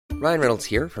Ryan Reynolds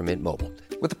here from Mint Mobile.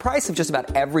 With the price of just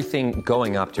about everything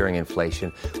going up during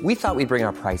inflation, we thought we'd bring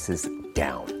our prices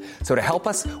down. So to help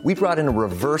us, we brought in a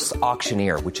reverse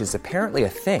auctioneer, which is apparently a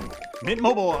thing. Mint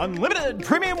Mobile Unlimited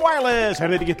Premium Wireless. How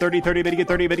to get 30, 30, bit to get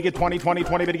 30, bit to get 20, 20,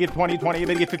 20, bit to get 20, 20,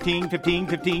 bit to get 15, 15,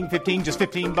 15, 15, just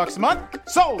 $15 a month?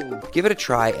 Sold! Give it a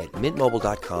try at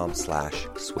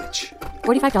mintmobile.com/switch.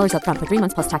 $45 up front for 3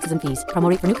 months plus taxes and fees. Promo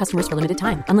rate for new customers for limited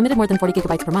time. Unlimited more than 40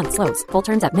 gigabytes per month. Slows full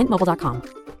terms at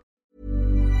mintmobile.com.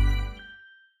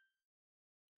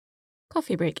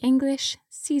 Coffee Break English,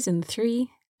 Season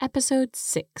 3, Episode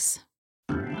 6.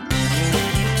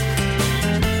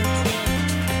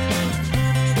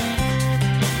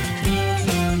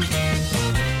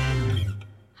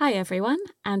 Hi everyone,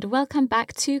 and welcome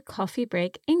back to Coffee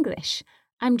Break English.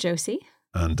 I'm Josie.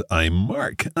 And I'm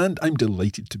Mark, and I'm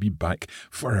delighted to be back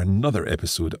for another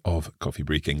episode of Coffee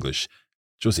Break English.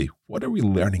 Josie, what are we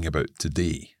learning about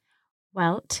today?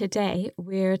 Well, today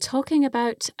we're talking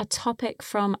about a topic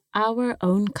from our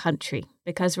own country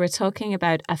because we're talking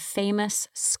about a famous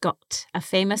Scot, a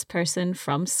famous person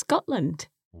from Scotland.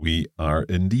 We are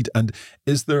indeed. And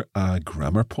is there a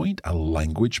grammar point, a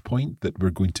language point that we're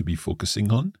going to be focusing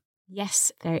on?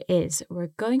 Yes, there is.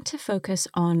 We're going to focus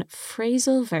on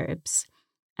phrasal verbs,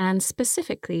 and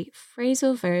specifically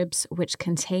phrasal verbs which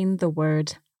contain the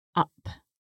word up.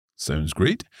 Sounds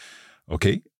great.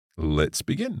 Okay, let's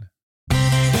begin.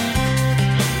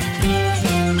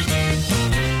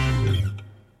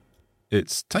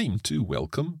 It's time to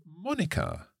welcome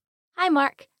Monica. Hi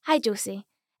Mark, hi Josie.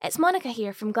 It's Monica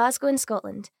here from Glasgow in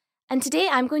Scotland, and today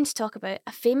I'm going to talk about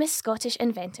a famous Scottish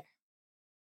inventor.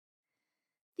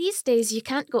 These days you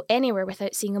can't go anywhere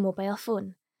without seeing a mobile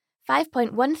phone.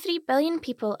 5.13 billion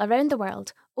people around the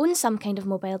world own some kind of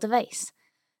mobile device.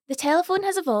 The telephone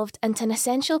has evolved into an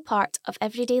essential part of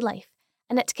everyday life,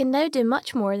 and it can now do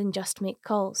much more than just make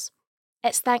calls.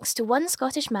 It's thanks to one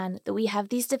Scottish man that we have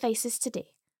these devices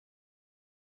today.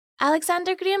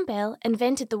 Alexander Graham Bell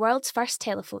invented the world's first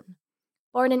telephone.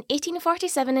 Born in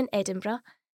 1847 in Edinburgh,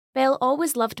 Bell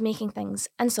always loved making things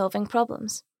and solving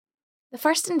problems. The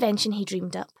first invention he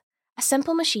dreamed up, a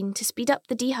simple machine to speed up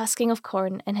the dehusking of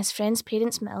corn in his friend's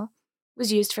parents' mill,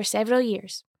 was used for several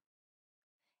years.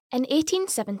 In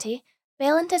 1870,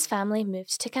 Bell and his family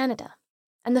moved to Canada,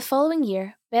 and the following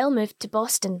year, Bell moved to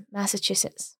Boston,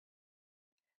 Massachusetts.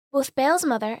 Both Bell's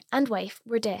mother and wife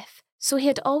were deaf, so he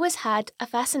had always had a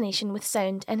fascination with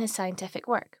sound in his scientific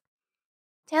work.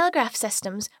 Telegraph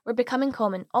systems were becoming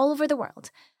common all over the world,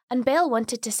 and Bell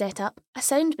wanted to set up a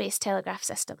sound-based telegraph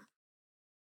system.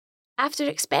 After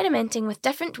experimenting with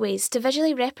different ways to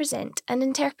visually represent and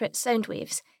interpret sound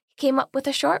waves, he came up with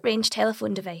a short-range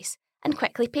telephone device and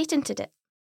quickly patented it.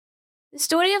 The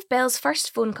story of Bell's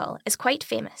first phone call is quite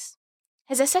famous.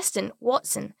 His assistant,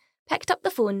 Watson, picked up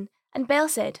the phone and Bell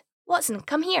said, "Watson,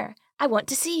 come here, I want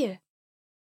to see you."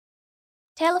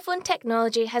 Telephone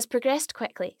technology has progressed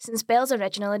quickly since Bell's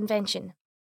original invention.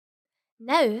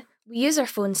 Now, we use our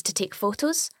phones to take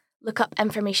photos, look up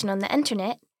information on the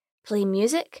internet, play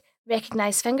music,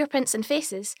 recognise fingerprints and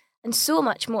faces, and so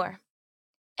much more.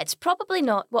 It's probably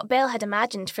not what Bell had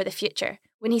imagined for the future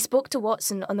when he spoke to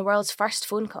Watson on the world's first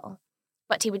phone call,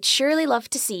 but he would surely love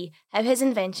to see how his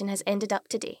invention has ended up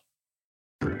today.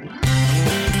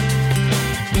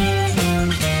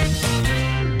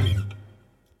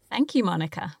 Thank you,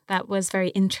 Monica. That was very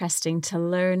interesting to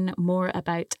learn more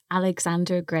about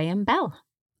Alexander Graham Bell.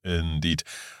 Indeed.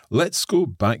 Let's go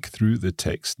back through the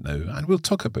text now and we'll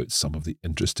talk about some of the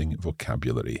interesting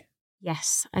vocabulary.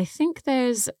 Yes, I think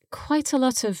there's quite a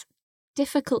lot of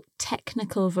difficult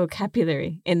technical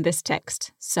vocabulary in this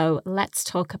text, so let's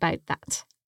talk about that.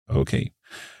 Okay.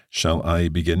 Shall I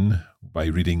begin by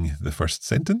reading the first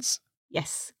sentence?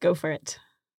 Yes, go for it.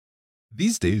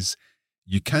 These days,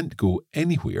 you can't go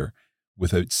anywhere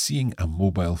without seeing a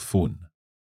mobile phone.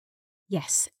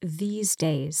 Yes, these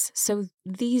days. So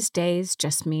these days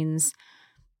just means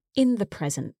in the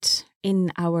present,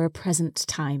 in our present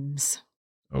times.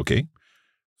 Okay.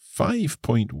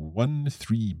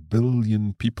 5.13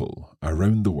 billion people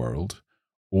around the world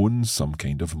own some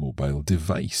kind of mobile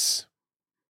device.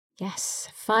 Yes,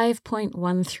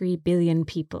 5.13 billion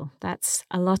people. That's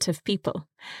a lot of people.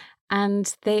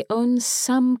 And they own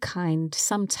some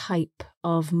type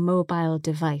of mobile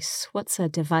device. What's a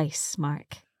device,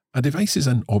 Mark? A device is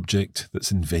an object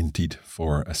that's invented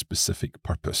for a specific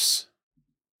purpose.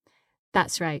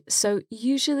 That's right. So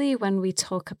usually when we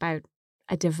talk about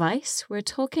a device, we're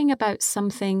talking about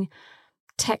something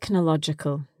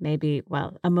technological, maybe,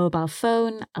 well, a mobile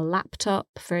phone, a laptop,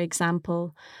 for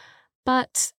example.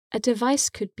 But a device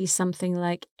could be something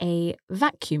like a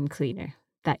vacuum cleaner.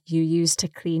 that you use to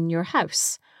clean your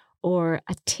house, or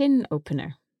a tin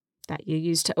opener that you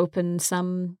use to open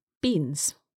some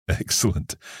beans.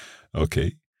 Excellent.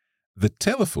 Okay. The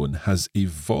telephone has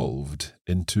evolved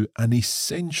into an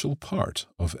essential part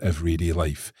of everyday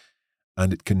life,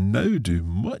 and it can now do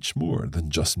much more than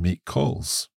just make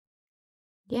calls.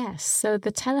 Yes, so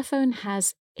the telephone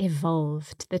has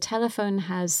evolved. The telephone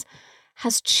has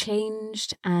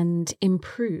changed and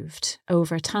improved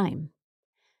over time.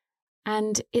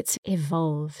 And it's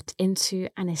evolved into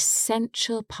an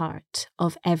essential part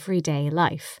of everyday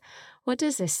life. What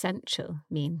does essential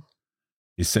mean?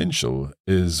 Essential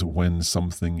is when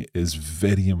something is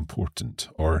very important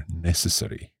or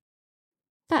necessary.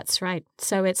 That's right.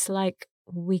 So it's like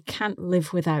we can't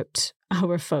live without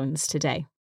our phones today.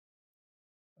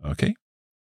 Okay.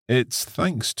 It's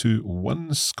thanks to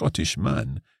one Scottish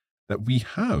man that we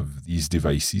have these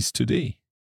devices today.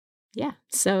 Yeah.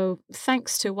 So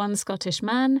thanks to one Scottish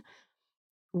man,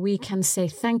 we can say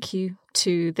thank you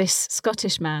to this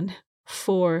Scottish man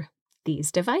for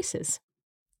these devices.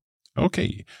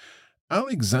 Okay.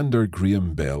 Alexander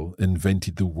Graham Bell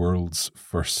invented the world's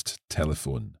first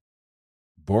telephone.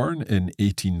 Born in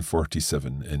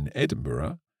 1847 in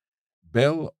Edinburgh,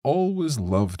 Bell always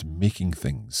loved making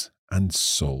things and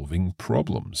solving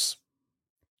problems.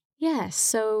 Yes,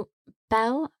 so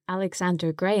Bell,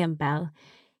 Alexander Graham Bell,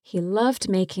 he loved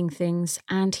making things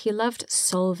and he loved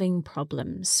solving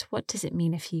problems. What does it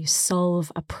mean if you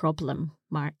solve a problem,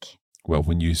 Mark? Well,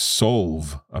 when you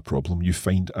solve a problem, you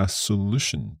find a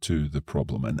solution to the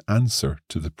problem, an answer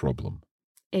to the problem.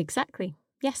 Exactly,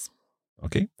 yes.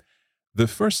 Okay. The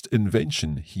first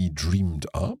invention he dreamed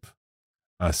up,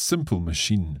 a simple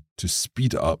machine to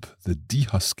speed up the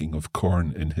dehusking of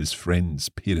corn in his friend's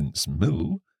parents'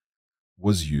 mill,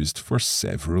 was used for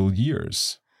several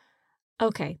years.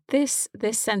 Okay, this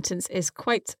sentence is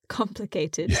quite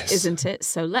complicated, Yes. Isn't it?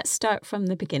 So let's start from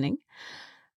the beginning.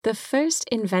 The first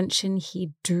invention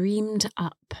he dreamed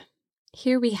up.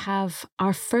 Here we have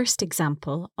our first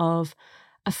example of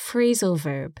a phrasal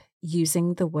verb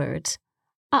using the word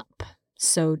up.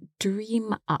 So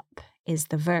dream up is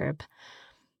the verb.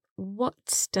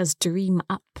 What does dream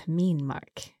up mean,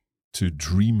 Mark? To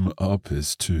dream up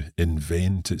is to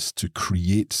invent, it's to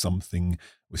create something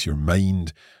with your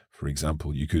mind. For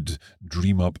example, you could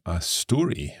dream up a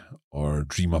story or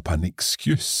dream up an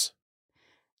excuse.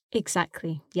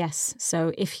 Exactly, yes.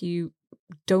 So if you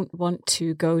don't want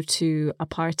to go to a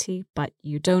party, but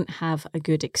you don't have a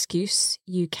good excuse,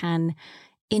 you can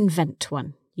invent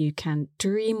one. You can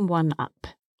dream one up.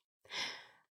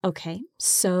 Okay,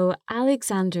 so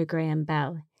Alexander Graham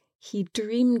Bell, he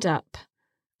dreamed up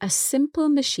a simple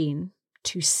machine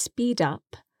to speed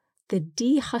up the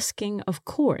dehusking of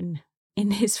corn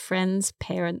in his friend's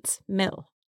parents' mill.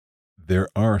 There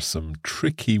are some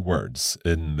tricky words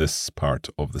in this part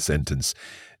of the sentence.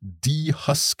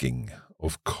 Dehusking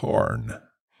of corn.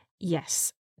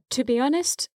 Yes, to be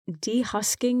honest,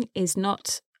 dehusking is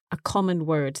not a common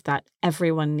word that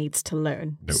everyone needs to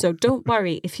learn. No. So don't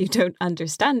worry if you don't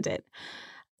understand it.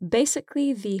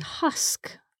 Basically, the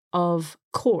husk of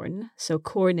corn, so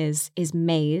corn is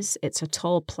maize, it's a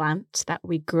tall plant that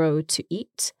we grow to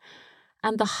eat,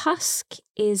 and the husk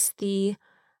is the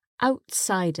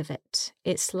outside of it.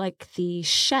 It's like the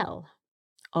shell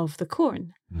of the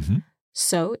corn. Mm-hmm.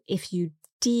 So if you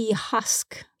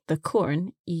dehusk the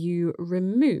corn, you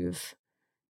remove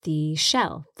the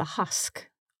shell, the husk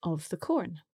of the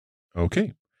corn.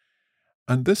 Okay.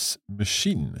 And this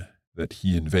machine that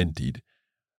he invented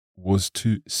was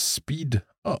to speed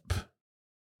up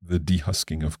the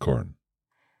dehusking of corn.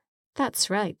 That's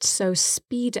right. So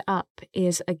speed up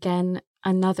is again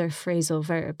another phrasal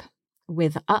verb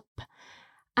with up,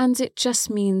 and it just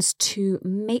means to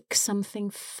make something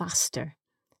faster.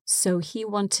 So he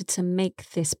wanted to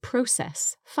make this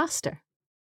process faster.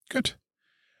 Good.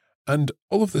 And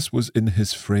all of this was in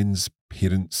his friend's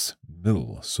parents'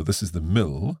 mill. So this is the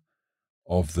mill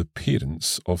of the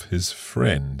parents of his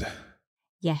friend.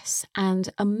 Yes, and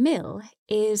a mill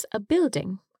is a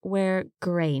building where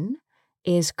grain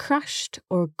is crushed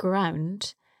or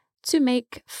ground to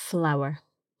make flour.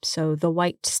 So the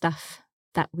white stuff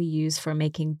that we use for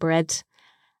making bread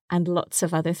and lots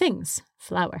of other things,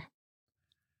 flour.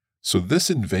 So this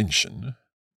invention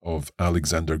of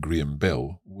Alexander Graham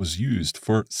Bell was used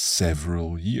for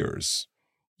several years.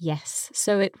 Yes,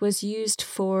 so it was used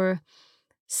for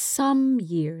some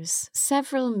years.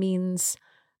 Several means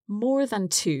more than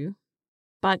 2,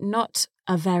 but not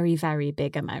a very, very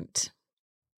big amount.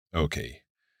 Okay.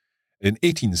 In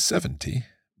 1870,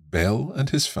 Bell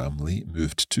and his family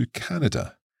moved to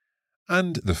Canada,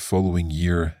 and the following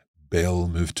year, Bell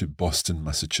moved to Boston,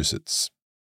 Massachusetts.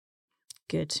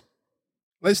 Good.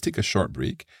 Let's take a short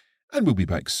break, and we'll be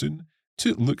back soon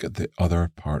to look at the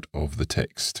other part of the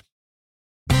text.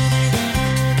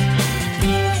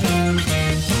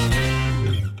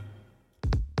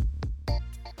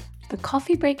 The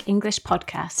Coffee Break English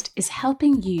podcast is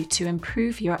helping you to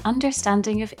improve your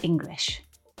understanding of English.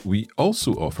 We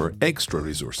also offer extra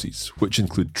resources, which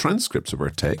include transcripts of our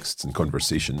texts and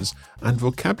conversations and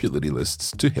vocabulary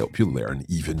lists to help you learn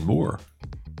even more.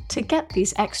 To get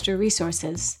these extra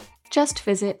resources, just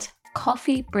visit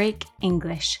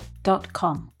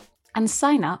coffeebreakenglish.com and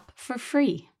sign up for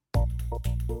free.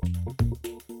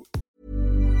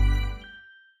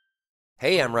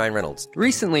 Hey, I'm Ryan Reynolds.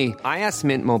 Recently, I asked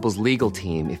Mint Mobile's legal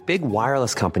team if big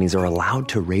wireless companies are allowed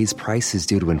to raise prices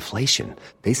due to inflation.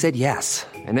 They said yes.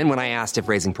 And then when I asked if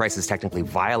raising prices technically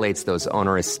violates those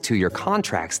onerous 2-year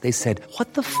contracts, they said,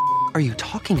 "What the f*** are you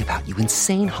talking about, you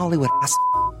insane Hollywood ass?"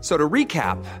 So to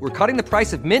recap, we're cutting the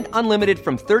price of Mint Unlimited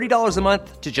from $30 a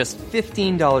month to just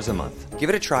 $15 a month. Give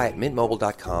it a try at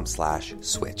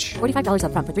mintmobile.com/switch. $45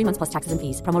 up front for 3 months plus taxes and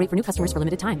fees. Promo rate for new customers for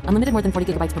limited time. Unlimited more than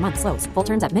 40 gigabytes per month. Slows full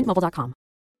terms at mintmobile.com.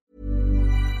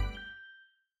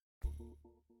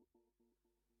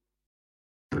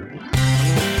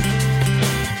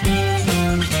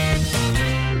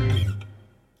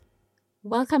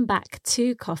 Welcome back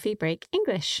to Coffee Break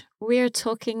English. We're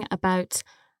talking about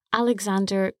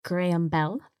Alexander Graham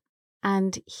Bell,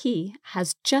 and he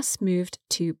has just moved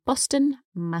to Boston,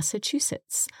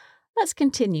 Massachusetts. Let's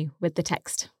continue with the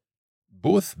text.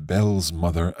 Both Bell's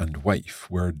mother and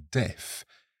wife were deaf,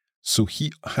 so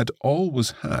he had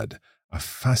always had a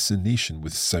fascination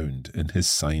with sound in his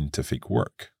scientific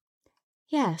work.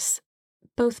 Yes,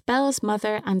 both Bell's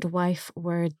mother and wife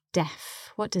were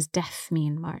deaf. What does deaf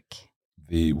mean, Mark?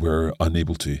 They were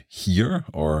unable to hear,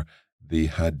 or they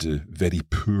had very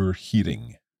poor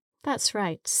hearing. That's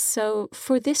right. So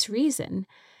for this reason,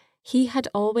 he had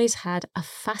always had a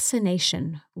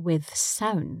fascination with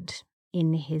sound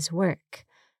in his work.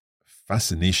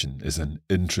 Fascination is an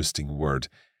interesting word.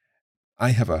 I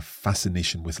have a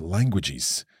fascination with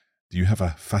languages. Do you have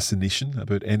a fascination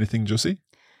about anything, Josie?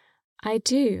 I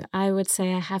do. I would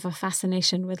say I have a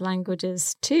fascination with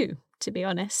languages too, to be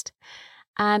honest.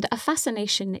 And a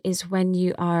fascination is when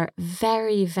you are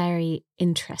very, very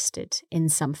interested in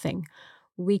something.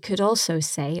 We could also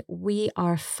say we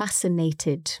are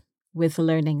fascinated with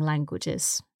learning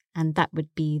languages, and that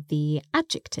would be the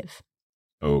adjective.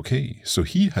 Okay, so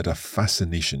he had a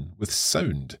fascination with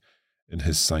sound in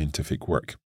his scientific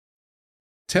work.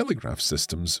 Telegraph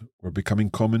systems were becoming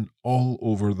common all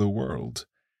over the world,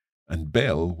 and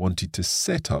Bell wanted to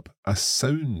set up a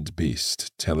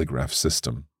sound-based telegraph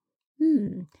system.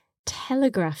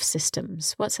 Telegraph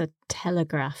systems. What's a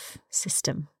telegraph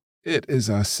system? It is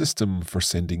a system for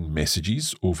sending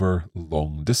messages over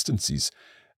long distances,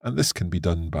 and this can be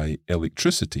done by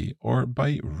electricity or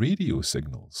by radio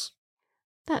signals.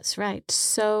 That's right.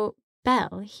 So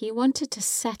Bell, he wanted to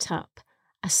set up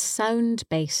a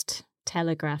sound-based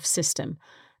telegraph system,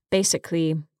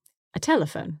 basically a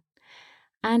telephone,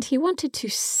 and he wanted to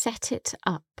set it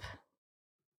up.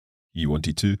 He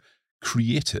wanted to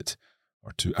create it,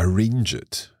 or to arrange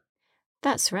it.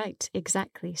 That's right,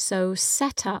 exactly. So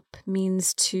set up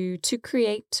means to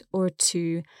create or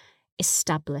to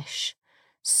establish.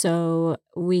 So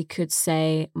we could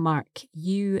say, Mark,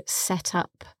 you set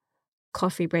up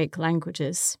Coffee Break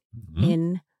Languages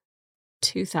in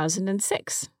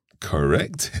 2006.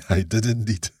 Correct, I did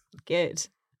indeed. Good.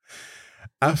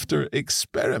 After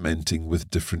experimenting with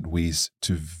different ways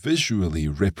to visually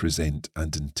represent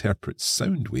and interpret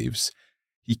sound waves,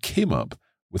 he came up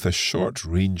with a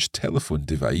short-range telephone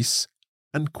device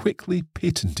and quickly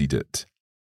patented it.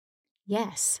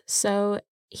 Yes, so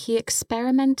he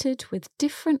experimented with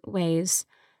different ways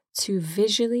to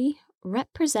visually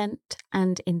represent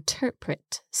and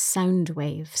interpret sound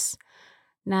waves.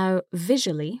 Now,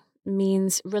 visually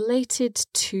means related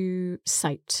to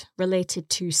sight,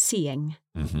 related to seeing.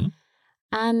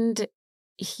 And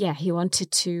yeah, he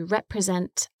wanted to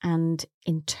represent and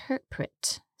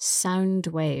interpret sound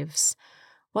waves.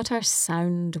 What are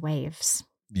sound waves?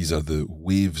 These are the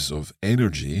waves of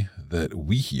energy that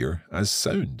we hear as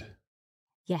sound.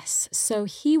 Yes, so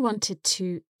he wanted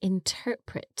to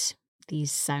interpret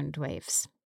these sound waves.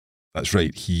 That's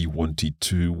right, he wanted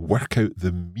to work out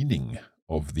the meaning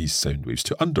of these sound waves,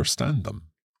 to understand them.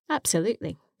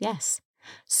 Absolutely, yes.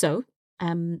 So,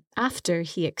 after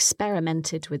he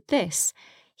experimented with this,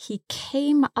 he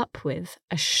came up with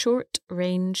a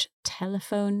short-range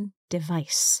telephone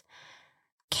device.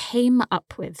 Came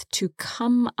up with, to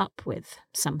come up with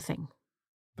something.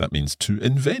 That means to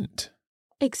invent.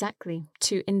 Exactly.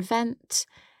 To invent,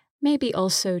 maybe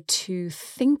also to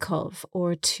think of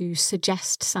or to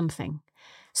suggest something.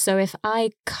 So if I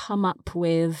come up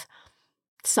with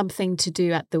something to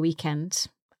do at the weekend,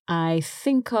 I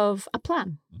think of a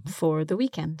plan for the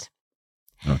weekend.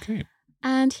 Okay.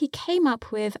 And he came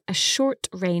up with a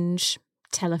short-range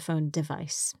telephone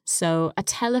device. So a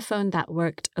telephone that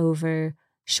worked over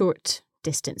short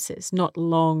distances, not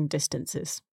long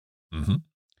distances. Mm-hmm.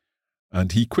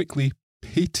 And he quickly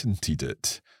patented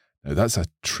it. Now, that's a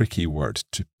tricky word,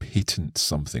 to patent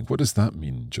something. What does that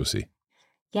mean, Josie?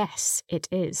 Yes, it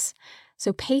is.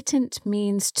 So patent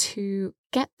means to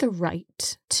get the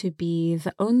right to be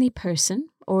the only person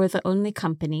or the only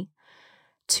company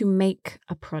to make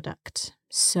a product.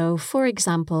 So, for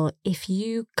example, if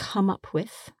you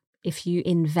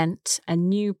invent a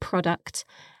new product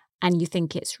and you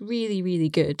think it's really, really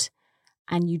good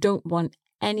and you don't want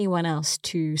anyone else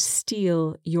to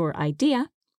steal your idea,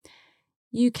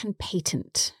 you can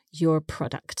patent your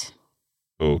product.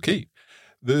 Okay.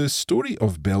 The story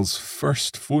of Bell's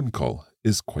first phone call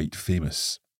is quite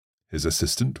famous. His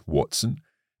assistant, Watson,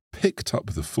 picked up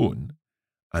the phone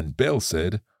and Bell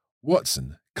said,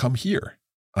 "Watson, come here.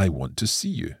 I want to see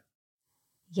you."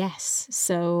 Yes,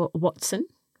 so Watson,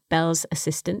 Bell's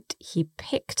assistant, he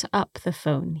picked up the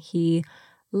phone. He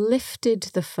lifted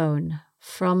the phone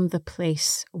from the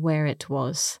place where it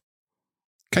was.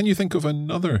 Can you think of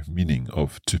another meaning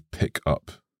of to pick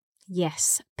up?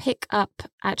 Yes, pick up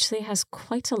actually has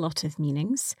quite a lot of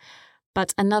meanings,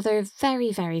 but another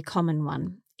very, very common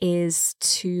one is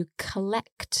to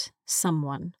collect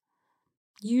someone,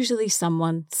 usually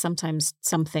someone, sometimes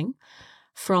something,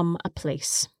 from a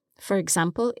place. For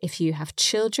example, if you have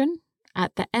children,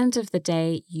 at the end of the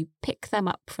day, you pick them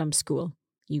up from school.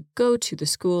 You go to the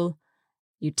school,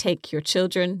 you take your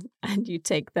children, and you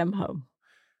take them home.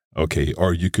 Okay,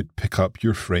 or you could pick up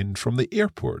your friend from the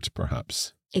airport,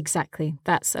 perhaps. Exactly.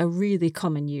 That's a really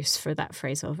common use for that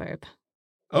phrasal verb.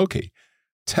 Okay,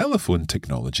 telephone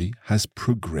technology has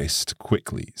progressed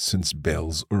quickly since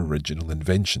Bell's original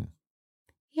invention.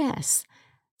 Yes.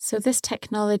 So this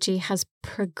technology has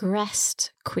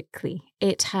progressed quickly.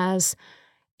 It has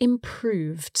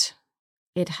improved.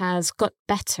 It has got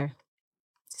better.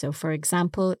 So, for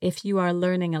example, if you are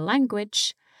learning a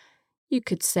language, you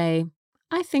could say,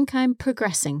 "I think I'm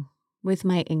progressing with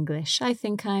my English. I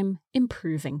think I'm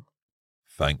improving."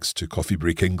 Thanks to Coffee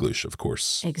Break English, of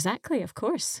course. Exactly, of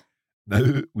course.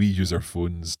 Now we use our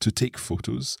phones to take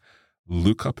photos,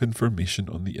 look up information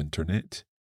on the internet,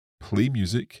 play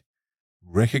music,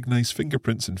 recognize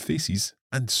fingerprints and faces,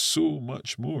 and so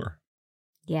much more.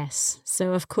 Yes,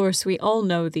 so of course we all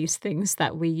know these things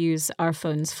that we use our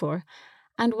phones for.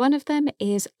 And one of them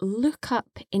is look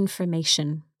up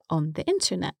information on the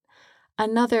internet.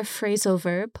 Another phrasal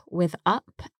verb with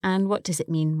up. And what does it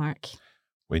mean, Mark?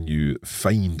 When you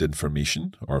find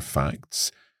information or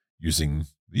facts using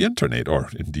the internet, or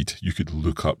indeed you could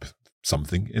look up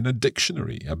something in a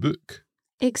dictionary, a book.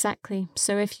 Exactly.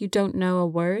 So if you don't know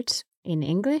a word in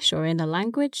English or in a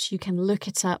language, you can look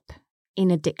it up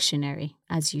in a dictionary,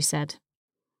 as you said.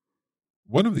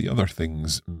 One of the other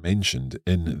things mentioned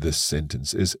in this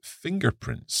sentence is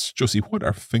fingerprints. Josie, what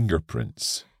are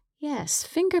fingerprints? Yes,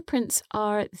 fingerprints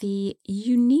are the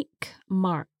unique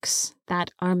marks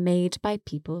that are made by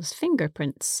people's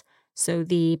fingerprints. So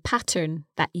the pattern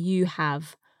that you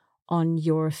have on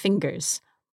your fingers,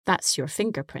 that's your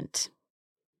fingerprint.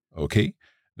 Okay,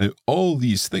 now all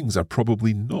these things are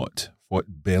probably not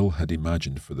what Bell had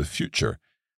imagined for the future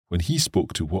when he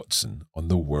spoke to Watson on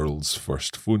the world's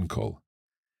first phone call.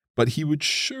 But he would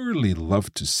surely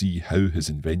love to see how his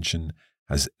invention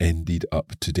has ended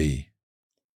up today.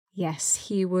 Yes,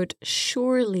 he would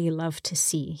surely love to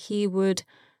see. He would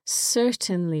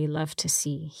certainly love to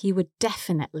see. He would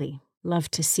definitely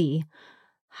love to see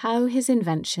how his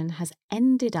invention has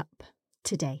ended up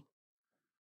today.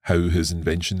 How his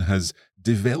invention has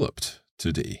developed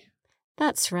today.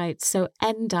 That's right. So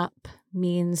end up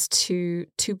means to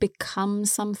become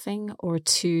something or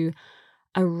to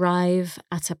arrive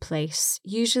at a place,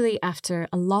 usually after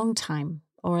a long time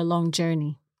or a long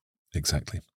journey.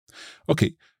 Exactly.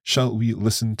 Okay, shall we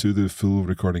listen to the full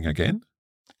recording again?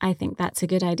 I think that's a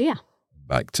good idea.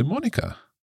 Back to Monica.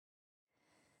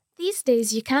 These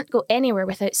days, you can't go anywhere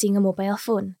without seeing a mobile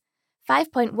phone.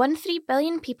 5.13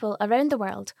 billion people around the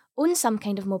world own some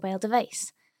kind of mobile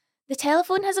device. The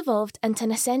telephone has evolved into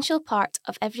an essential part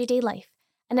of everyday life,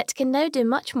 and it can now do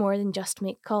much more than just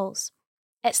make calls.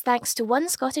 It's thanks to one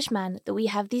Scottish man that we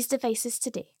have these devices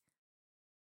today.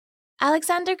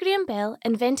 Alexander Graham Bell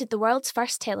invented the world's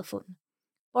first telephone.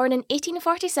 Born in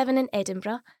 1847 in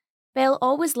Edinburgh, Bell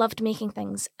always loved making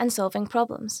things and solving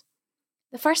problems.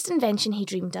 The first invention he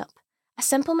dreamed up, a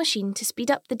simple machine to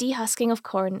speed up the dehusking of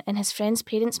corn in his friend's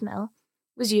parents' mill,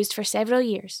 was used for several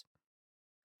years.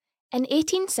 In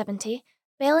 1870,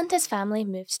 Bell and his family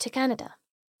moved to Canada,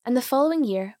 and the following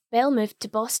year, Bell moved to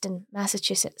Boston,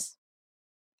 Massachusetts.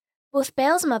 Both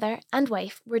Bell's mother and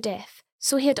wife were deaf,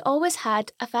 so he had always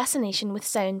had a fascination with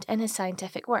sound in his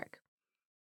scientific work.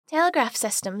 Telegraph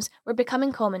systems were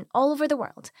becoming common all over the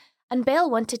world, and Bell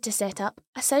wanted to set up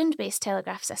a sound-based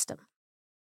telegraph system.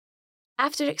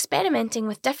 After experimenting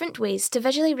with different ways to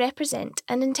visually represent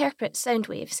and interpret sound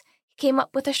waves, he came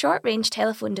up with a short-range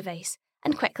telephone device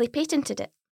and quickly patented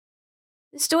it.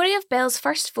 The story of Bell's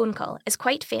first phone call is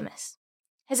quite famous.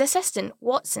 His assistant,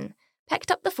 Watson,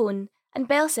 picked up the phone and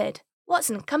Bell said,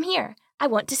 "Watson, come here, I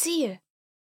want to see you."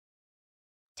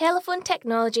 Telephone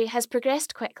technology has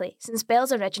progressed quickly since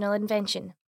Bell's original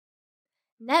invention.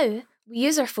 Now, we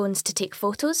use our phones to take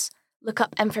photos, look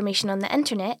up information on the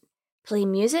internet, play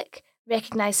music,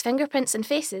 recognise fingerprints and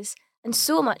faces, and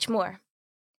so much more.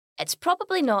 It's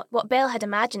probably not what Bell had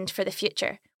imagined for the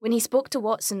future when he spoke to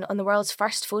Watson on the world's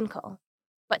first phone call,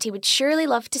 but he would surely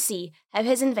love to see how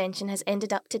his invention has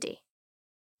ended up today.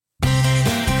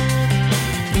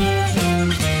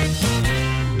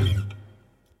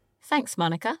 Thanks,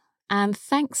 Monica. And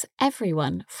thanks,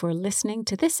 everyone, for listening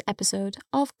to this episode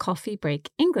of Coffee Break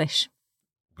English.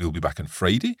 We'll be back on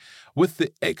Friday with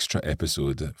the extra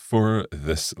episode for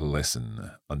this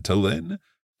lesson. Until then,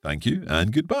 thank you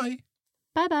and goodbye.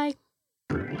 Bye-bye.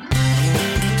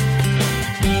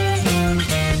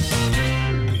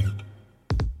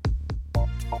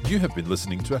 You have been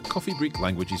listening to a Coffee Break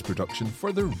Languages production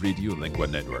for the Radiolingua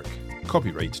Network.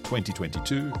 Copyright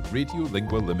 2022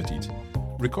 Radiolingua Limited.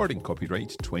 Recording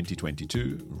copyright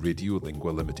 2022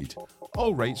 Radiolingua Limited.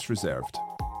 All rights reserved.